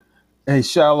Hey,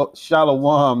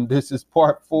 Shalom. This is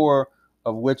part four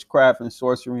of Witchcraft and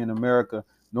Sorcery in America.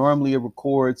 Normally, it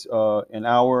records an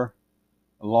hour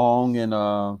long and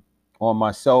on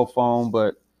my cell phone,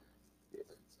 but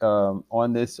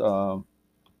on this, this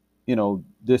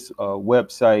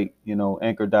website,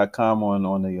 Anchor.com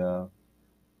on the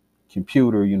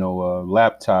computer,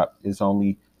 laptop is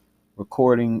only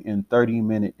recording in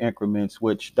 30-minute increments,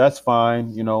 which that's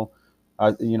fine.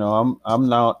 I'm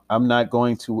not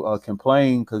going to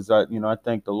complain because I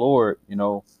thank the Lord.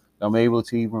 I'm able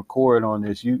to even record on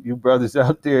this. You brothers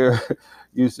out there,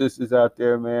 you sisters out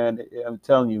there, man. I'm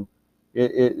telling you,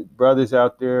 it brothers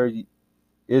out there.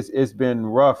 It's been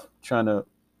rough trying to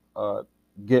uh,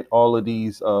 get all of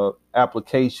these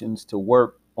applications to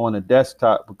work on a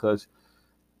desktop because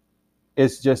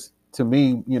it's just to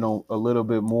me, a little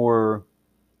bit more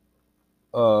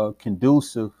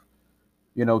conducive,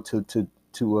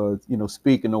 to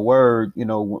speaking the word,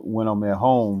 when I'm at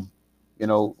home,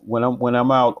 when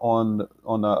I'm out on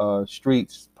the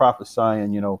streets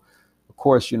prophesying, of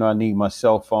course, I need my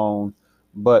cell phone,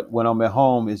 but when I'm at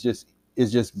home, it's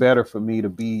just better for me to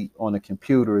be on a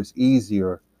computer. It's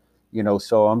easier,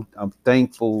 So I'm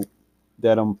thankful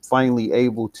that I'm finally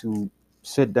able to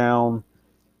sit down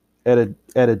at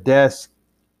a desk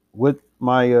with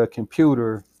my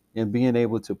computer and being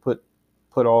able to put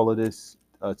all of this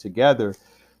together.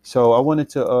 So I wanted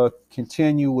to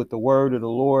continue with the word of the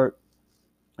Lord,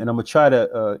 and I'm gonna try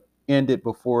to end it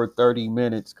before 30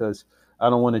 minutes because I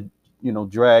don't want to,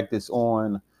 drag this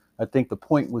on. I think the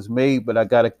point was made, but I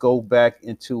got to go back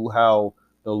into how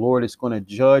the Lord is going to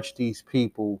judge these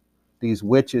people, these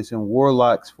witches and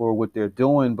warlocks, for what they're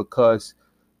doing, because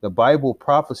the Bible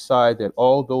prophesied that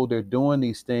although they're doing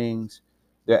these things,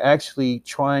 they're actually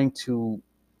trying to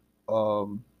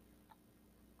um,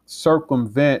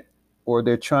 circumvent, or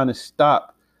they're trying to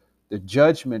stop the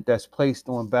judgment that's placed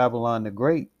on Babylon the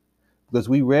Great. Because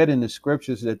we read in the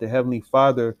scriptures that the Heavenly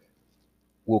Father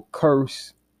will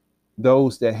curse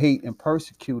those that hate and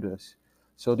persecute us.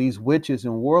 So these witches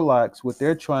and warlocks, what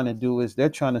they're trying to do is they're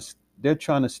trying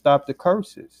to stop the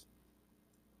curses.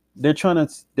 They're trying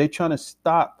to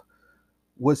stop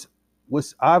what's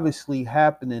what's obviously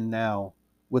happening now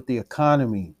with the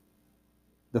economy,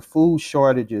 the food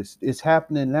shortages. It's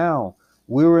happening now.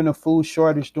 We were in a food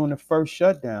shortage during the first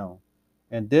shutdown,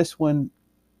 and this one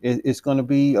is going to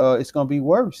be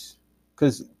worse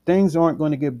because things aren't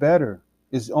going to get better.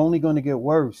 It's only going to get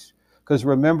worse. Because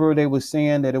remember, they were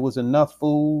saying that it was enough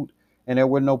food and there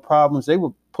were no problems. They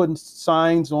were putting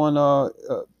signs in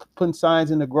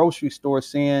the grocery store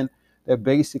saying that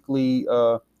basically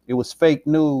it was fake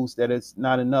news, that it's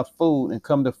not enough food, and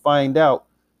come to find out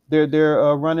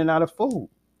they're running out of food.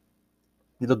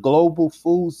 The global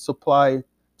food supply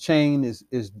chain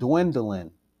is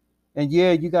dwindling, and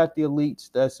yeah, you got the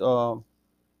elites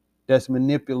that's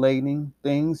manipulating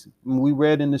things. We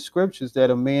read in the scriptures that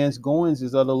a man's goings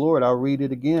is of the Lord. I'll read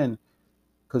it again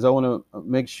because I want to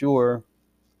make sure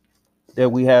that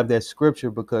we have that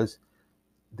scripture, because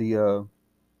the uh,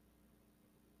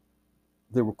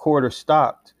 the recorder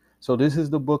stopped. So this is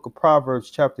the book of Proverbs,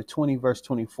 chapter 20, verse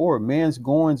 24. Man's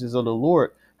goings is of the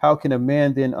Lord. How can a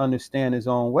man then understand his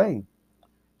own way?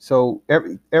 So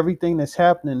everything that's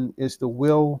happening is the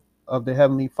will of the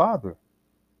Heavenly Father.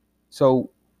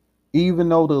 So even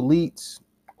though the elites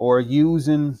are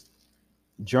using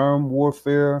germ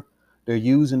warfare, they're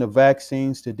using the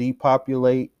vaccines to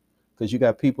depopulate, because you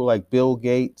got people like Bill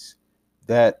Gates,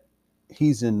 that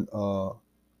he's in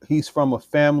he's from a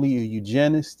family of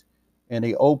eugenists, and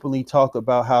they openly talk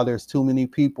about how there's too many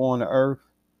people on the earth.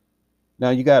 Now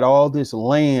you got all this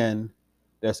land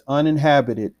that's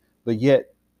uninhabited, but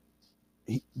yet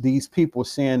these people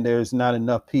saying there's not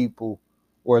enough people,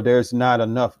 or there's not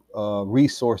enough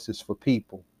resources for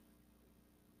people,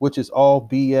 which is all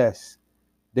BS.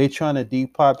 They're trying to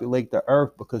depopulate the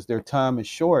earth because their time is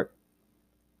short,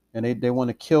 and they want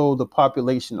to kill the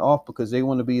population off because they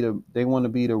want to be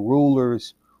the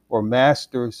rulers or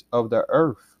masters of the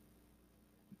earth.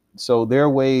 So their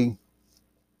way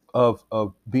of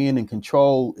being in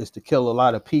control is to kill a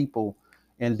lot of people,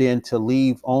 and then to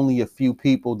leave only a few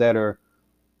people that are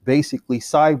basically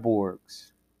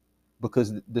cyborgs,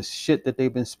 because the shit that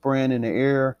they've been spraying in the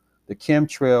air, the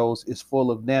chemtrails, is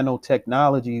full of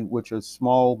nanotechnology, which are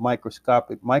small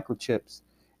microscopic microchips,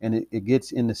 and it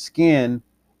gets in the skin,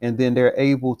 and then they're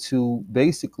able to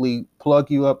basically plug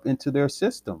you up into their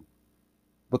system,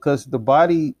 because the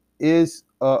body is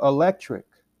electric.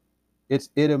 It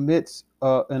emits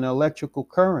an electrical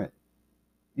current.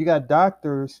 You got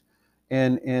doctors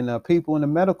and people in the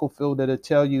medical field that'll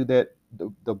tell you that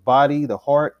the body, the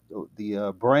heart,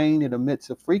 the brain, it emits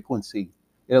a frequency.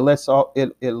 It lets off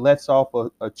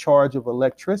a charge of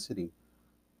electricity.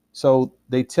 So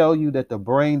they tell you that the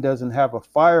brain doesn't have a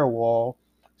firewall.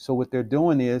 So what they're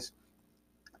doing is,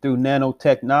 through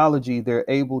nanotechnology, they're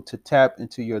able to tap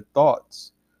into your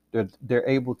thoughts. They're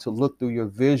able to look through your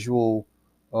visual,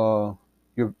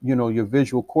 your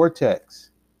visual cortex.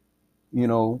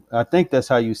 I think that's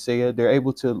how you say it. They're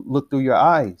able to look through your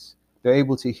eyes. They're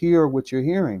able to hear what you're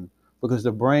hearing because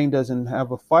the brain doesn't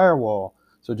have a firewall.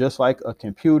 So just like a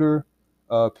computer,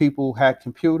 people hack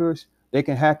computers, they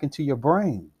can hack into your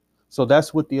brain. So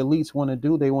that's what the elites want to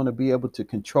do. They want to be able to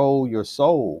control your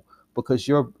soul because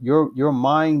your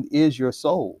mind is your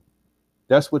soul.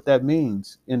 That's what that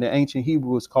means. In the ancient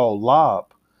Hebrew, it's called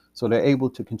lob. So they're able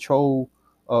to control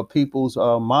people's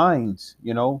minds,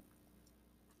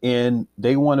 and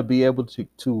they want to be able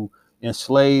to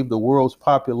enslave the world's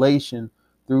population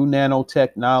through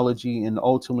nanotechnology and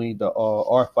ultimately the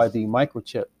RFID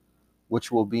microchip,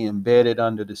 which will be embedded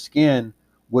under the skin,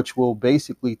 which will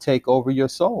basically take over your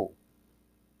soul.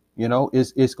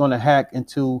 It's going to hack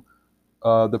into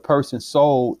the person's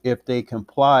soul if they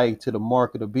comply to the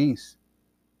mark of the beast.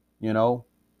 you know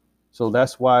so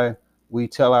that's why we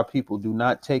tell our people, do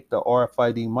not take the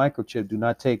RFID microchip, do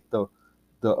not take the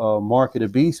mark of the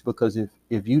beast, because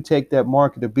if you take that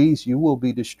mark of the beast, you will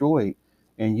be destroyed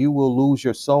and you will lose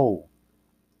your soul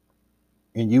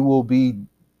and you will be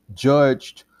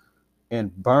judged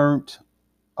and burnt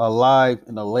alive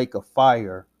in a lake of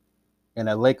fire. And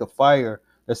a lake of fire,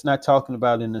 that's not talking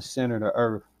about in the center of the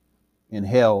earth in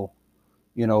hell.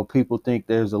 People think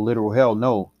there's a literal hell.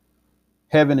 No,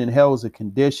 heaven and hell is a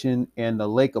condition, and the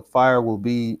lake of fire will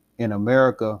be in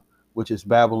America, which is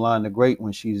Babylon the Great,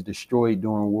 when she's destroyed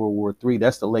during World War III.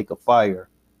 That's the lake of fire.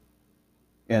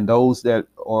 And those that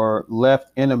are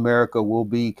left in America will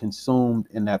be consumed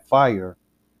in that fire.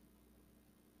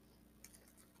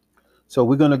 So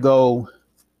we're going to go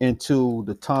into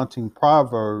the taunting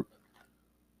proverb,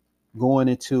 going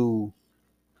into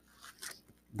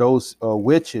those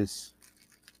witches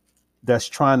that's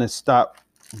trying to stop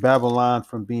Babylon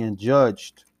from being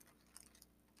judged.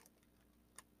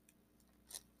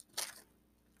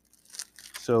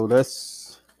 So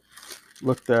let's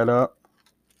look that up.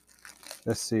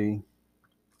 Let's see.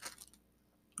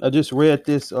 I just read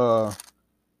this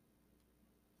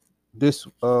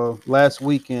last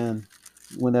weekend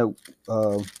when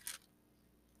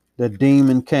that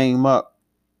demon came up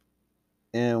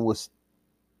and was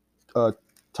uh,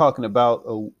 talking about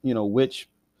a witch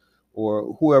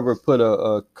or whoever put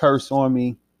a curse on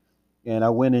me. And I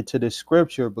went into this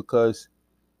scripture because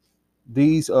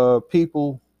these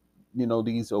people,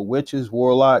 these witches,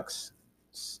 warlocks,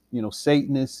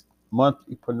 Satanists,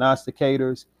 monthly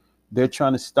prognosticators, they're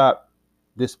trying to stop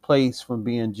this place from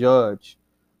being judged,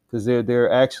 because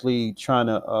they're actually trying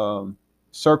to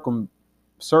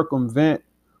circumvent,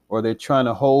 or they're trying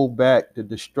to hold back the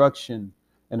destruction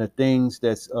and the things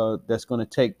that's going to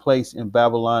take place in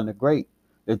Babylon the Great.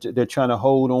 They're trying to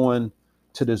hold on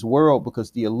to this world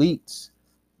because the elites,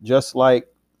 just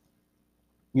like,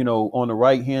 on the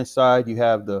right hand side, you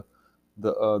have the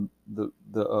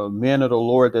men of the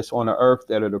Lord that's on the earth,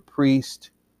 that are the priests,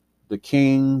 the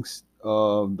kings,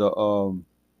 the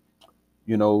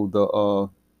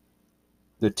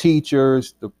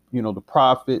teachers, the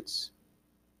prophets,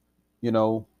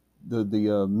 the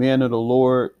men of the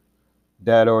Lord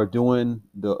that are doing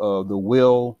the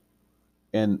will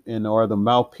and are the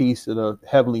mouthpiece of the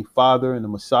Heavenly Father and the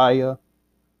Messiah.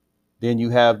 Then you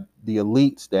have the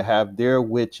elites that have their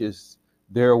witches,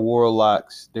 their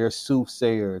warlocks, their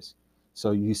soothsayers.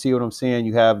 So you see what I'm saying?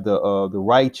 You have the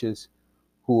righteous,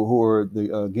 who are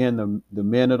the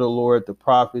men of the Lord, the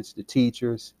prophets, the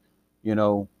teachers, you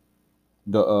know,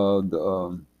 the uh, the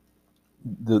um,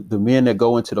 the men that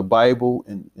go into the Bible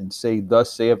and say,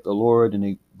 "Thus saith the Lord," and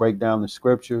they break down the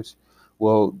scriptures.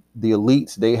 Well, the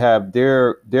elites, they have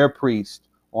their priest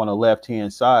on the left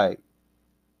hand side,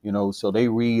 so they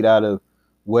read out of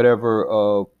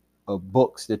whatever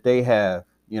books that they have.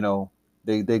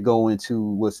 They go into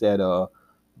what's that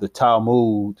the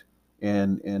Talmud,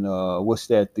 and what's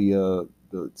that the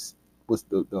what's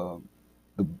the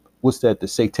what's that the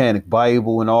Satanic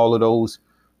Bible, and all of those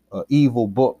evil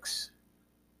books.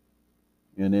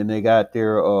 And then they got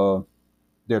their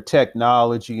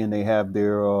technology, and they have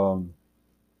their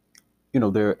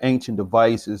ancient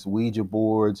devices, Ouija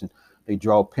boards, and they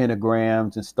draw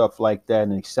pentagrams and stuff like that,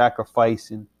 and they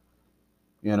sacrificing,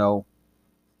 you know.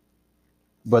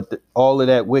 But all of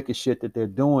that wicked shit that they're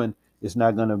doing is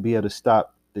not going to be able to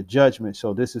stop the judgment.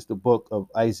 So this is the book of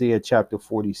Isaiah chapter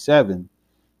 47.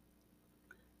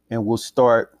 and we'll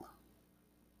start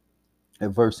at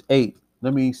verse 8.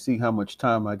 Let me see how much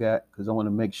time I got, because I want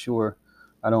to make sure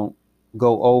I don't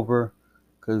go over,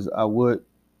 because I would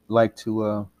like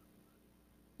to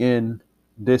end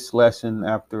this lesson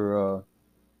after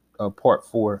part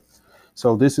 4.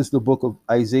 So this is the book of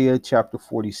Isaiah chapter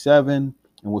 47, and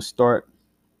we'll start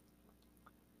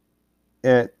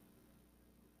at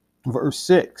verse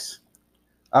 6.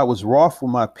 I was wroth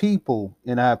with my people,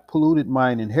 and I have polluted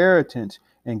mine inheritance,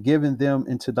 and given them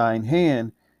into thine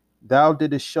hand. Thou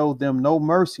didst show them no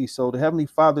mercy. So the Heavenly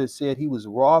Father said he was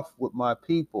wroth with my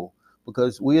people,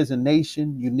 because we as a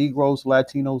nation, you Negroes,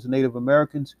 Latinos, Native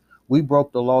Americans, we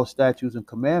broke the law, statutes, and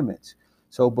commandments.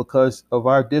 So because of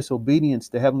our disobedience,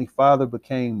 the Heavenly Father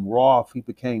became wroth. He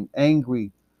became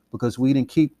angry because we didn't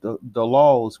keep the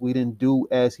laws. We didn't do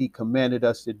as he commanded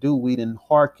us to do. We didn't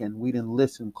hearken. We didn't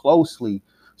listen closely.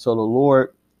 So the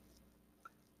Lord,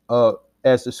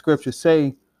 as the scriptures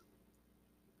say,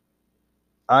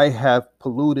 I have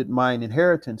polluted mine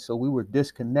inheritance. So we were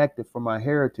disconnected from our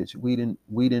heritage. We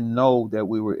didn't know that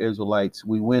we were Israelites.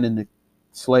 We went into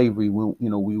slavery.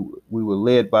 We were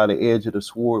led by the edge of the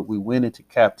sword. We went into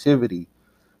captivity.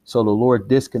 So the Lord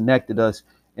disconnected us,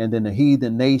 and then the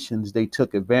heathen nations, they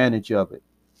took advantage of it.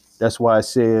 That's why it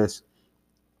says,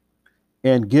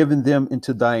 and given them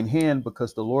into thine hand,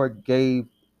 because the Lord gave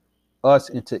us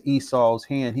into Esau's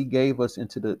hand. He gave us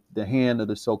into the hand of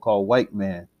the so-called white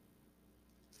man.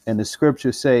 And the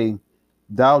scriptures say,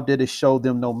 thou didst show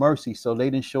them no mercy. So they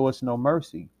didn't show us no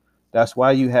mercy. That's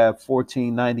why you have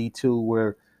 1492,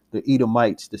 where the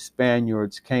Edomites, the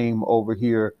Spaniards, came over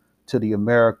here to the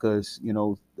Americas, in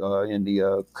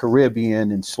the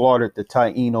Caribbean, and slaughtered the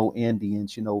Taino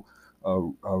Indians,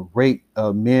 raped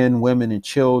men, women, and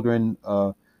children,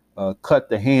 cut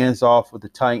the hands off of the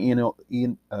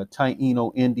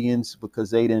Taino Indians because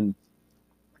they didn't,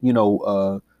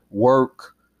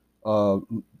 work uh,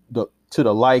 to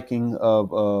the liking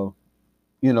of,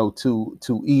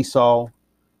 to Esau.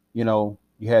 You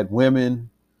had women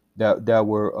that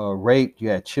were raped. You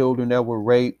had children that were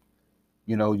raped.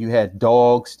 You had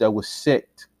dogs that were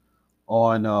sicked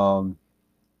on the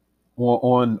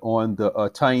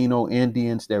Taino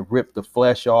Indians, that ripped the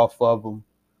flesh off of them.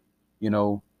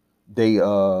 They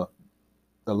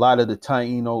A lot of the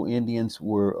Taino Indians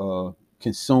were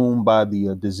consumed by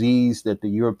the disease that the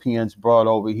Europeans brought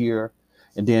over here.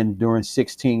 And then during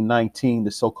 1619,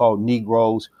 the so-called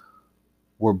Negroes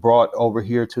were brought over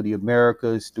here to the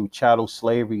Americas through chattel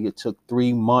slavery. It took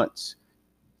 3 months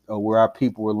where our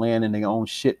people were laying in their own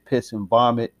shit, piss, and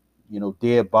vomit,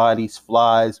 dead bodies,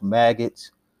 flies,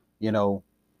 maggots. The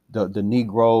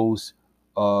Negroes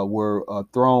were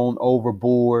thrown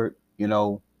overboard,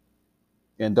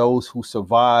 and those who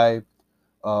survived,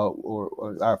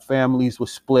 or our families were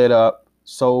split up,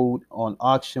 sold on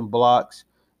auction blocks.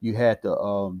 You had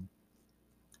the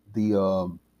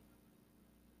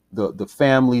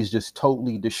families just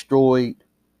totally destroyed.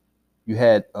 You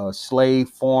had slave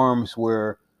farms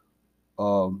where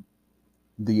um,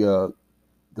 the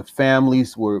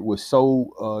families were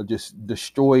so just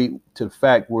destroyed, to the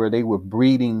fact where they were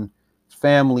breeding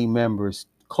family members,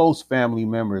 close family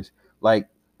members. Like,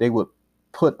 they would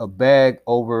put a bag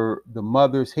over the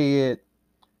mother's head,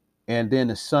 and then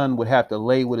the son would have to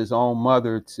lay with his own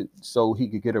mother so he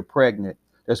could get her pregnant.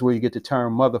 That's where you get the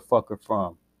term motherfucker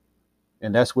from.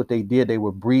 And that's what they did. They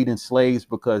were breeding slaves,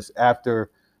 because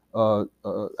after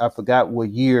I forgot what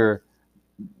year,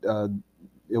 uh,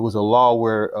 it was a law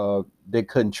where they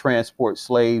couldn't transport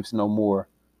slaves no more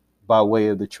by way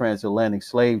of the transatlantic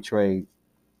slave trade.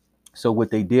 So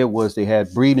what they did was they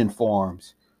had breeding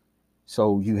farms.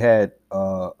 So you had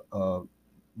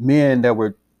men that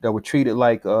were treated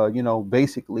like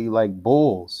basically like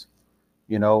bulls,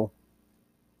 you know,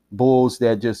 bulls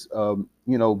that just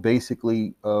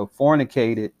basically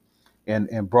fornicated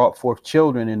and brought forth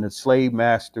children, and the slave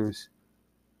masters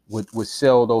would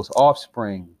sell those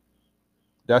offspring.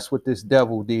 That's what this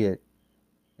devil did.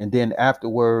 And then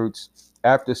afterwards,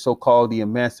 after so-called the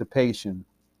emancipation,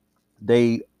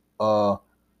 they uh,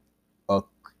 uh,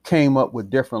 came up with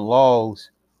different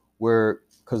laws where,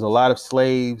 because a lot of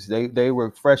slaves, they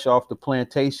were fresh off the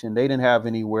plantation, they didn't have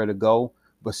anywhere to go.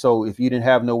 But so if you didn't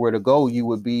have nowhere to go, you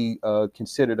would be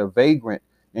considered a vagrant,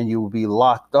 and you would be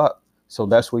locked up. So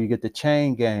that's where you get the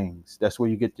chain gangs. That's where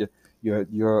you get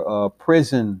your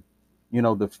prison,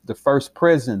 the first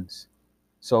prisons.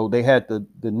 So they had the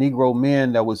Negro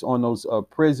men that was on those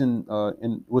prison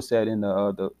in what's that in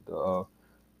the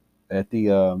at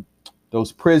the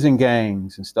those prison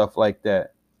gangs and stuff like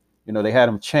that. They had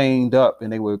them chained up,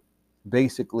 and they were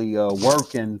basically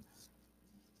working,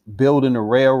 building the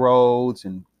railroads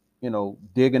and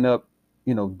digging up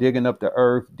the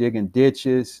earth, digging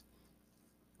ditches,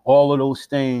 all of those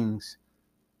things,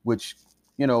 which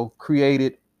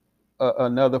created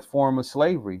another form of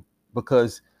slavery,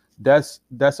 because that's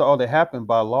all that happened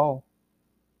by law.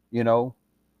 You know,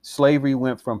 slavery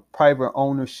went from private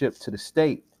ownership to the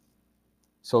state.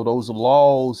 So those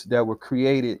laws that were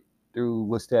created through,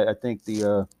 what's that? I think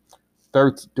the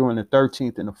during the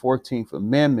 13th and the 14th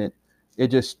Amendment, it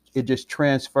just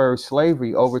transferred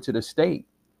slavery over to the state.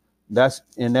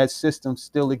 That system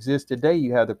still exists today.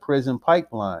 You have the prison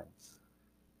pipeline,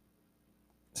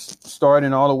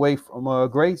 starting all the way from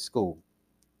grade school,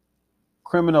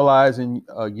 criminalizing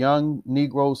young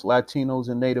Negroes, Latinos,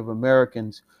 and Native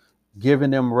Americans,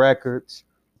 giving them records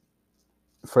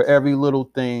for every little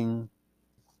thing,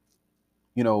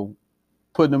 you know,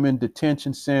 putting them in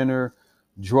detention center,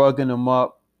 drugging them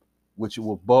up, which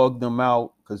will bug them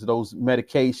out because those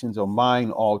medications are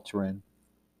mind altering.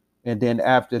 And then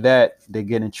after that, they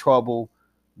get in trouble.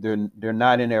 They're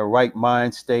not in their right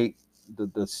mind state.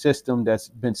 The system that's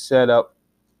been set up,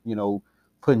 you know,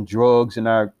 putting drugs in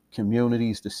our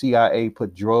communities. The CIA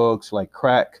put drugs like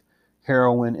crack,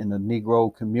 heroin in the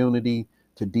Negro community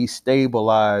to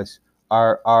destabilize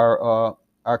our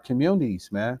communities,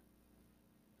 man.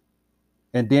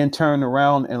 And then turned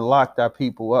around and locked our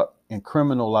people up and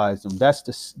criminalized them. That's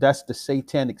the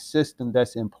satanic system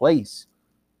that's in place.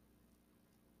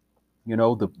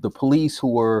 The police, who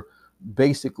were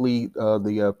basically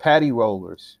the patty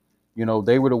rollers.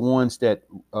 They were the ones that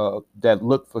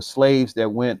looked for slaves that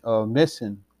went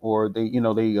missing, or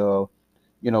that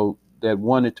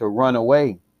wanted to run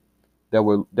away, that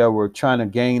were trying to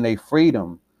gain their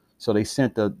freedom. So they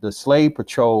sent the slave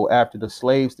patrol after the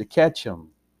slaves to catch them,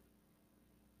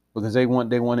 because they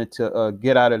wanted to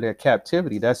get out of their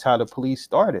captivity. That's how the police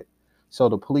started. So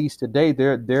the police today,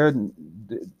 they're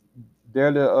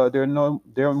no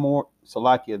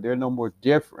more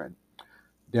different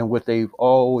than what they've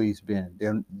always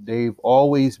been. They've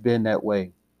always been that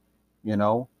way. You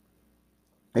know,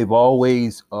 they've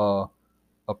always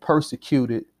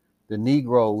persecuted the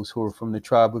Negroes who are from the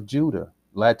tribe of Judah,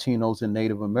 Latinos and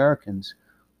Native Americans,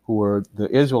 who are the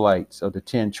Israelites of the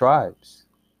 10 tribes.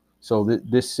 So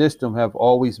this system have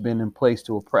always been in place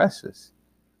to oppress us.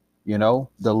 The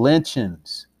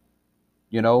lynchings.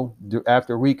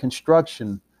 After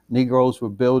Reconstruction, Negroes were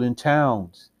building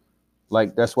towns.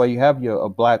 Like, that's why you have a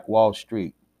Black Wall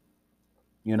Street.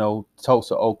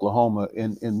 Tulsa, Oklahoma,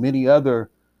 and many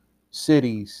other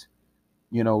cities.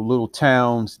 Little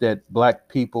towns that Black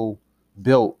people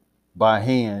built by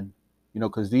hand.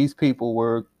 Because these people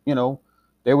were,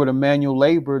 they were the manual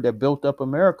labor that built up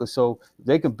America. So if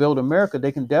they can build America,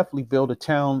 they can definitely build a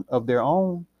town of their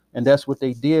own, and that's what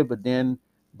they did. But then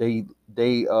they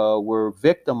were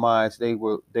victimized. They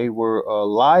were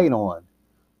lied on,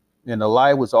 and the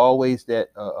lie was always that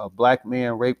a Black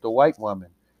man raped a white woman,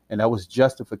 and that was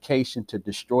justification to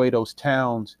destroy those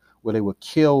towns where they would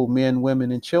kill men,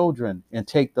 women, and children, and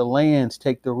take the lands,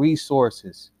 take the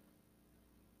resources.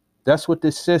 That's what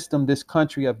this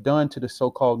country have done to the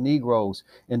so-called Negroes.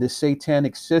 And this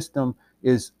satanic system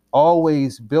is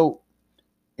always built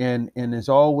and is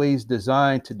always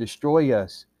designed to destroy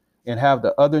us, and have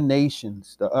the other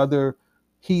nations, the other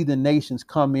heathen nations,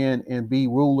 come in and be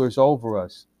rulers over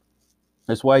us.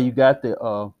 That's why you got the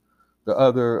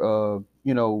other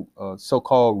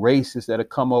so-called races that have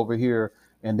come over here,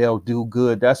 and they'll do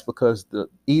good. That's because the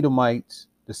Edomites,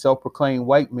 the self-proclaimed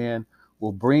white man,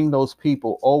 will bring those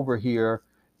people over here,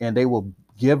 and they will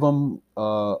give them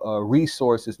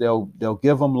resources. They'll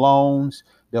give them loans.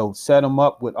 They'll set them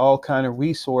up with all kind of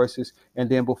resources, and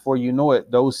then before you know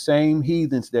it, those same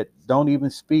heathens that don't even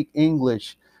speak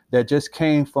English, that just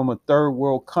came from a third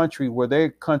world country where their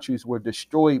countries were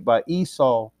destroyed by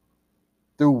Esau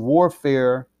through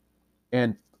warfare,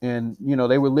 and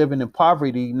they were living in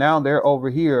poverty. Now they're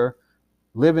over here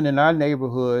living in our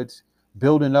neighborhoods,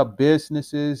 building up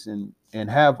businesses, and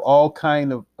have all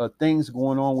kind of things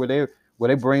going on where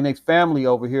they bring their family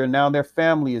over here. Now their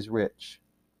family is rich,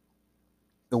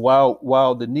 and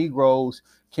while the Negroes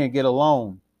can't get a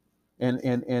loan,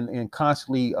 and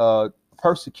constantly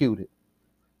persecuted.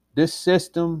 This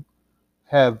system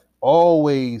have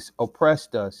always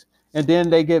oppressed us. And then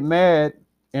they get mad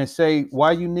and say,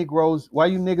 why you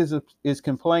niggas is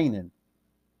complaining?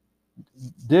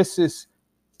 This is,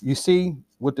 you see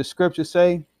what the scriptures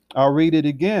say? I'll read it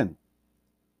again.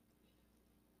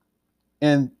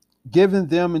 And giving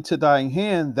them into thy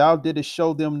hand, thou didst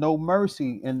show them no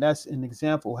mercy. And that's an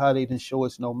example how they didn't show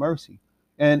us no mercy.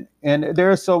 And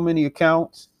there are so many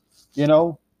accounts,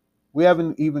 we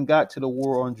haven't even got to the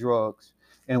war on drugs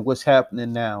and what's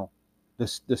happening now.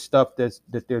 the stuff that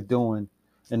they're doing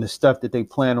and the stuff that they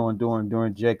plan on doing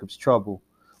during Jacob's trouble.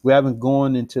 We haven't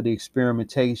gone into the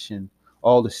experimentation,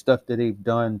 all the stuff that they've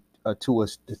done to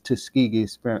us, the Tuskegee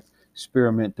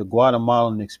experiment, the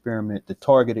Guatemalan experiment, the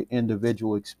targeted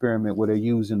individual experiment where they're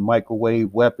using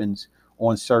microwave weapons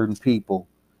on certain people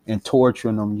and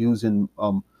torturing them using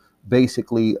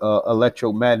basically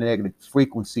electromagnetic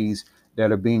frequencies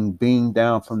that are being beamed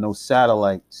down from those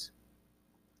satellites,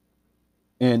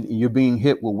 and you're being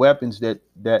hit with weapons that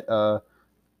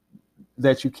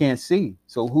you can't see.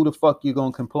 So who the fuck you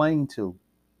gonna complain to?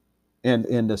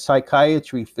 And the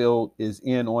psychiatry field is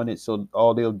in on it, so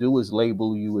all they'll do is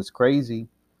label you as crazy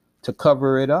to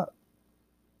cover it up.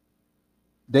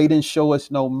 They didn't show us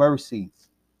no mercy.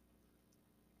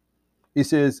 It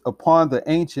says, "Upon the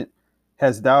ancient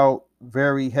hast thou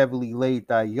very heavily laid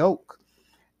thy yoke,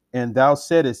 and thou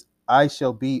saidest, I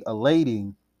shall be a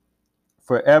lady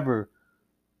forever,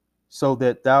 so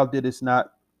that thou didst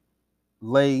not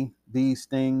lay these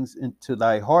things into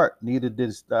thy heart, neither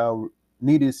didst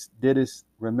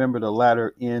remember the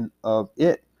latter end of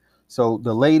it." So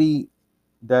the lady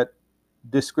that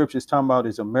this scripture is talking about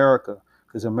is America,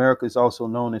 because America is also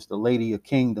known as the Lady of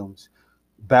Kingdoms,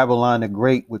 Babylon the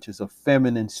Great, which is a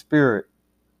feminine spirit.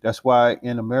 That's why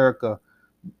in America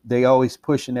they always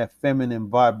pushing that feminine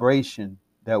vibration,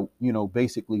 that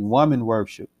basically woman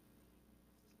worship.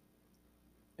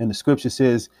 And the scripture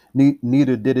says,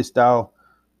 neither didst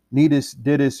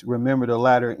remember the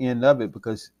latter end of it,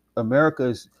 because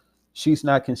she's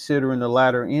not considering the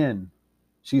latter end.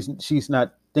 She's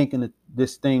not thinking of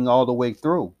this thing all the way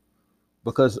through,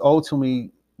 because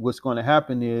ultimately what's going to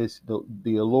happen is the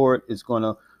Lord is going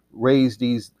to raise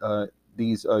these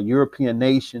European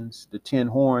nations, the 10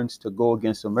 horns, to go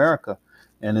against America,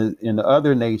 and in the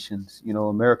other nations,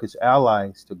 America's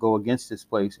allies, to go against this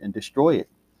place and destroy it.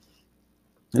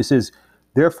 It says,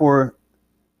 "Therefore,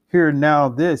 hear now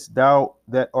this, thou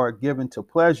that art given to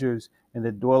pleasures, and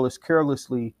that dwellest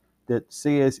carelessly, that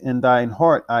sayest in thine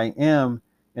heart, I am,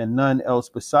 and none else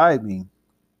beside me.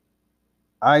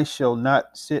 I shall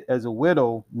not sit as a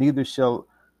widow, neither shall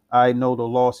I know the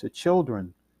loss of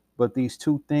children. But these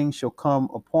two things shall come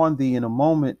upon thee in a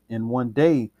moment, in one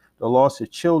day, the loss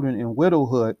of children and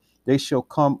widowhood. They shall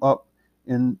come up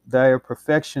in thy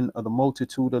perfection of the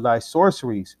multitude of thy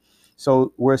sorceries."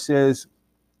 So where it says,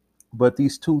 "But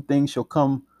these two things shall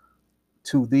come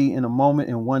to thee in a moment,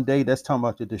 in one day," that's talking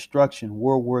about the destruction,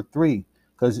 World War III.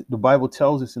 Because the Bible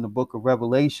tells us in the book of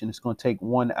Revelation, it's going to take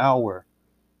 1 hour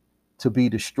to be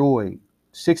destroyed.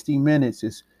 60 minutes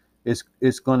is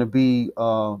going to be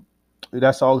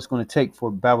that's all it's going to take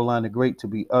for Babylon the Great to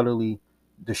be utterly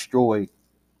destroyed.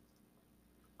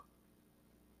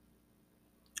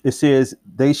 It says,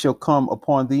 "They shall come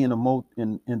upon thee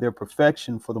in their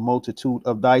perfection for the multitude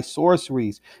of thy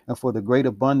sorceries, and for the great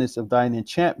abundance of thine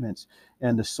enchantments."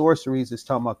 And the sorceries is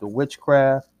talking about the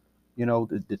witchcraft,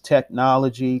 the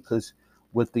technology, because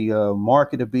with the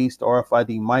mark of the beast, the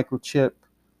RFID microchip,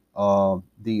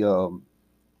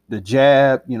 the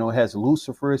jab, it has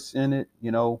luciferase in it.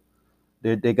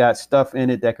 They got stuff in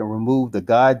it that can remove the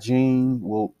God gene,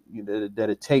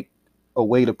 that'll take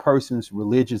away the person's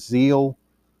religious zeal.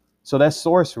 So that's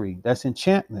sorcery. That's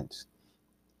enchantments.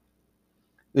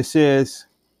 It says,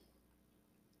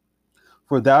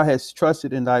 "For thou hast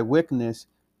trusted in thy wickedness.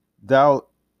 Thou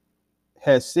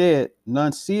hast said,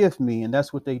 none seeth me." And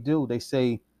that's what they do. They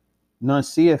say, none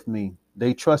seeth me.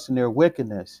 They trust in their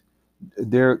wickedness.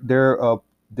 Their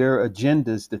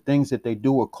agendas, the things that they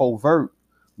do, are covert,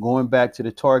 going back to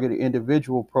the targeted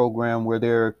individual program, where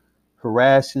they're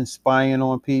harassing, spying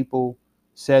on people,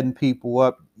 setting people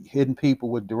up, hitting people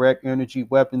with direct energy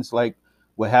weapons, like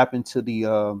what happened to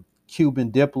the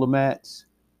Cuban diplomats.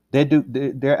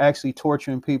 They're actually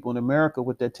torturing people in America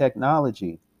with their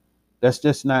technology. That's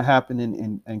just not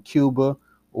happening in Cuba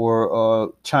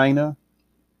or China,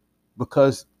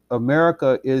 because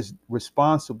America is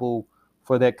responsible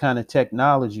for that kind of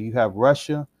technology. You have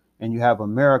Russia and you have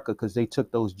America, because they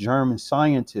took those German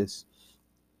scientists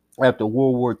after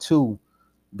World War II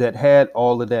that had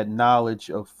all of that knowledge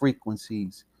of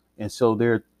frequencies. And so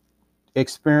they're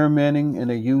experimenting and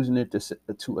they're using it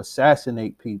to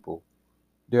assassinate people.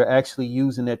 They're actually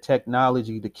using that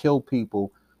technology to kill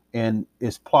people. And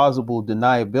it's plausible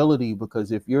deniability,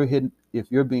 because if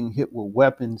you're being hit with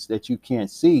weapons that you can't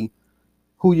see,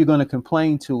 who you're going to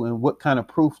complain to, and what kind of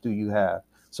proof do you have?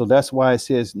 So that's why it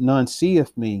says, none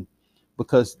seeth me,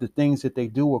 because the things that they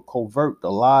do are covert,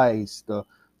 the lies, the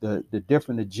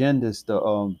different agendas,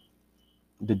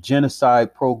 the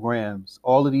genocide programs,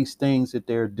 all of these things that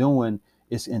they're doing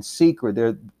is in secret.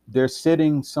 They're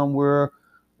sitting somewhere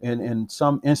and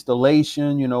some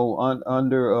installation,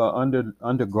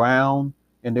 underground,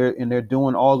 and they're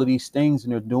doing all of these things,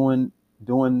 and they're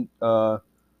doing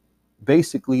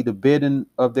basically the bidding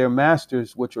of their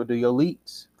masters, which are the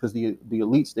elites, because the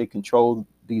elites, they control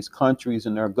these countries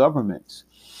and their governments.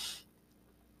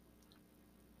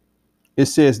 It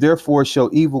says, therefore shall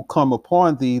evil come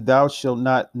upon thee, thou shalt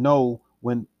not know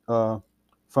when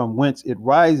from whence it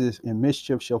rises, and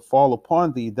mischief shall fall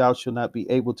upon thee, thou shalt not be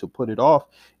able to put it off,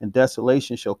 and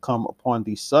desolation shall come upon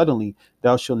thee suddenly,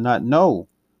 thou shalt not know.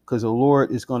 Because the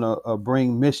Lord is going to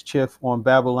bring mischief on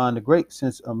Babylon the Great.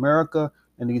 Since America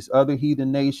and these other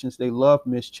heathen nations, they love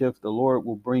mischief, the Lord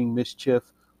will bring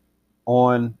mischief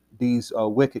on these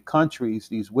wicked countries,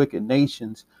 these wicked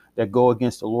nations that go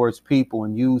against the Lord's people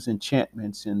and use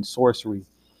enchantments and sorcery.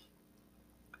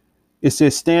 It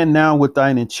says, stand now with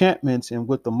thine enchantments and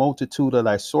with the multitude of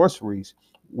thy sorceries,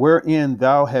 wherein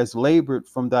thou hast labored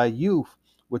from thy youth,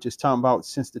 which is talking about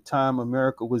since the time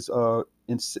America was,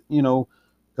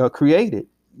 created.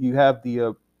 You have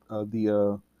the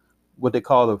what they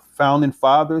call the founding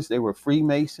fathers. They were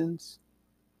Freemasons.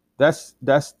 That's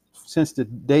since the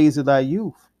days of thy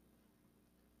youth.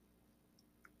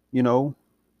 You know,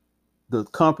 the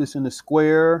compass and the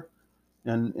square,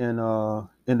 and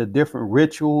the different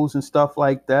rituals and stuff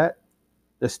like that.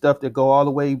 The stuff that go all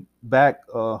the way back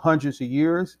hundreds of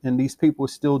years, and these people are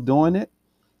still doing it.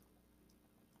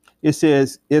 It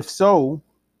says, if so,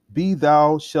 be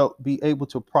thou shalt be able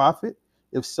to profit.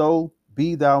 If so,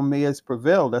 be thou mayest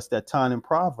prevail. That's that time in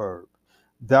proverb.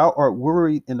 Thou art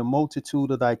worried in the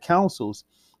multitude of thy counsels.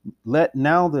 Let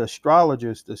now the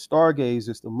astrologers, the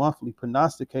stargazers, the monthly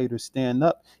prognosticators stand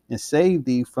up and save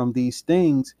thee from these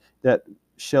things that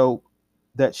shall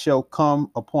come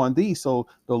upon thee. So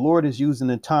the Lord is using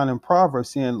the time in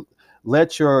Proverbs, saying,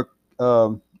 let your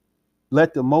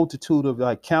let the multitude of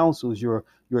thy counsels, your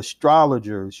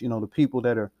astrologers, the people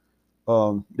that are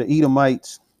the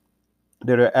Edomites,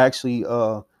 that are actually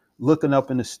looking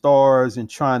up in the stars and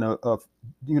trying to,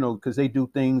 because they do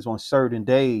things on certain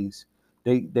days.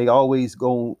 They always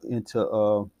go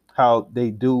into how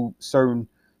they do certain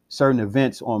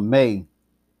events on May,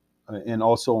 and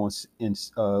also in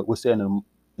what's that,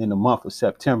 in the month of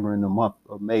September, in the month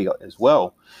of May as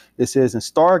well. It says in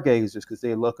stargazers, because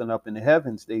they're looking up in the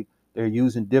heavens. They're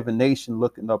using divination,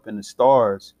 looking up in the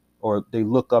stars, or they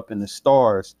look up in the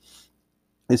stars.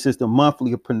 It says the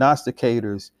monthly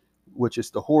prognosticators, which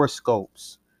is the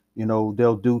horoscopes.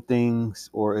 They'll do things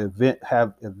or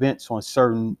have events on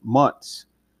certain months.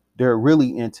 They're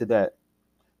really into that.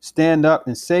 Stand up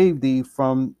and save thee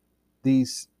from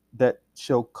these that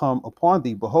shall come upon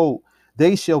thee. Behold,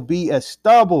 they shall be as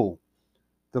stubble.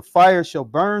 The fire shall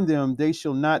burn them. They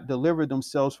shall not deliver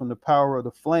themselves from the power of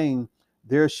the flame.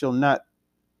 There shall not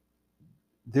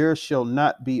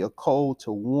be a coal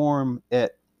to warm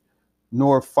it,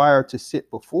 nor fire to sit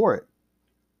before it.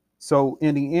 So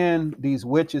in the end, these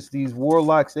witches, these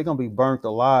warlocks, they're going to be burnt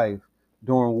alive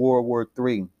during World War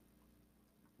III.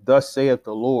 Thus saith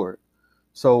the Lord.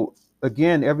 So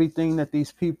again, everything that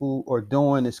these people are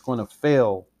doing is going to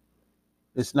fail.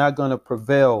 It's not going to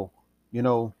prevail.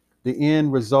 The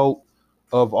end result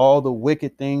of all the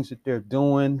wicked things that they're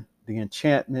doing, the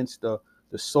enchantments, the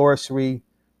sorcery,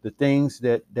 the things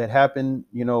that happen,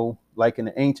 like in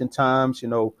the ancient times,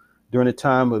 during the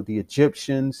time of the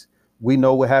Egyptians. We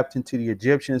know what happened to the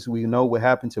Egyptians. We know what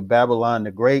happened to Babylon the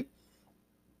Great.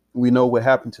 We know what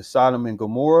happened to Sodom and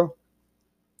Gomorrah.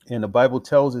 And the Bible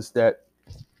tells us that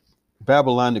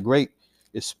Babylon the Great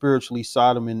is spiritually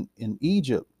Sodom in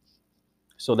Egypt.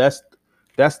 So that's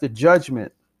the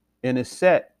judgment, and it's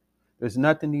set. There's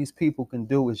nothing these people can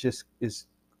do. It's just has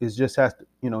to,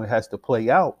 it has to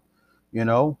play out. you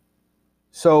know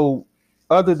so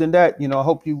other than that, I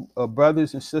hope you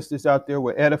brothers and sisters out there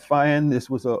were edifying. This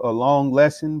was a long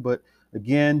lesson, but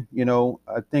again,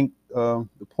 I think the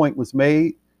point was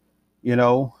made. you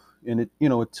know and it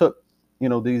took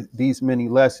these many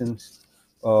lessons,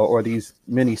 or these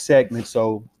many segments.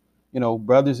 So,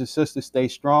 brothers and sisters, stay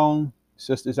strong.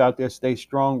 Sisters out there, stay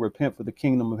strong. Repent, for the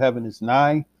kingdom of heaven is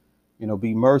nigh.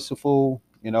 Be merciful.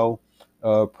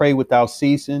 Pray without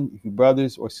ceasing. If you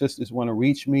brothers or sisters want to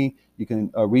reach me, you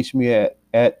can reach me at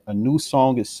a new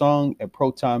song is sung at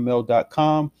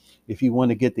protonmail.com. If you want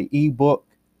to get the ebook,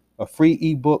 a free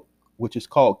ebook, which is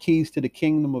called Keys to the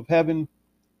Kingdom of Heaven,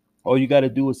 all you got to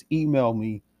do is email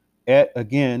me at,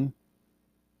 again,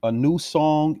 a new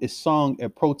song is sung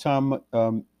at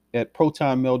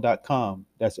protonmail.com.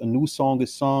 That's a new song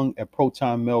is sung at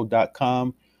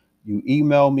protonmail.com. You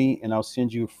email me and I'll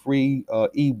send you a free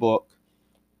ebook.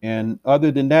 And other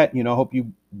than that, hope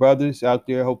you brothers out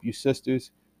there, hope you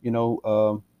sisters,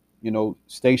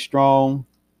 Stay strong.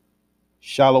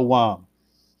 Shalom.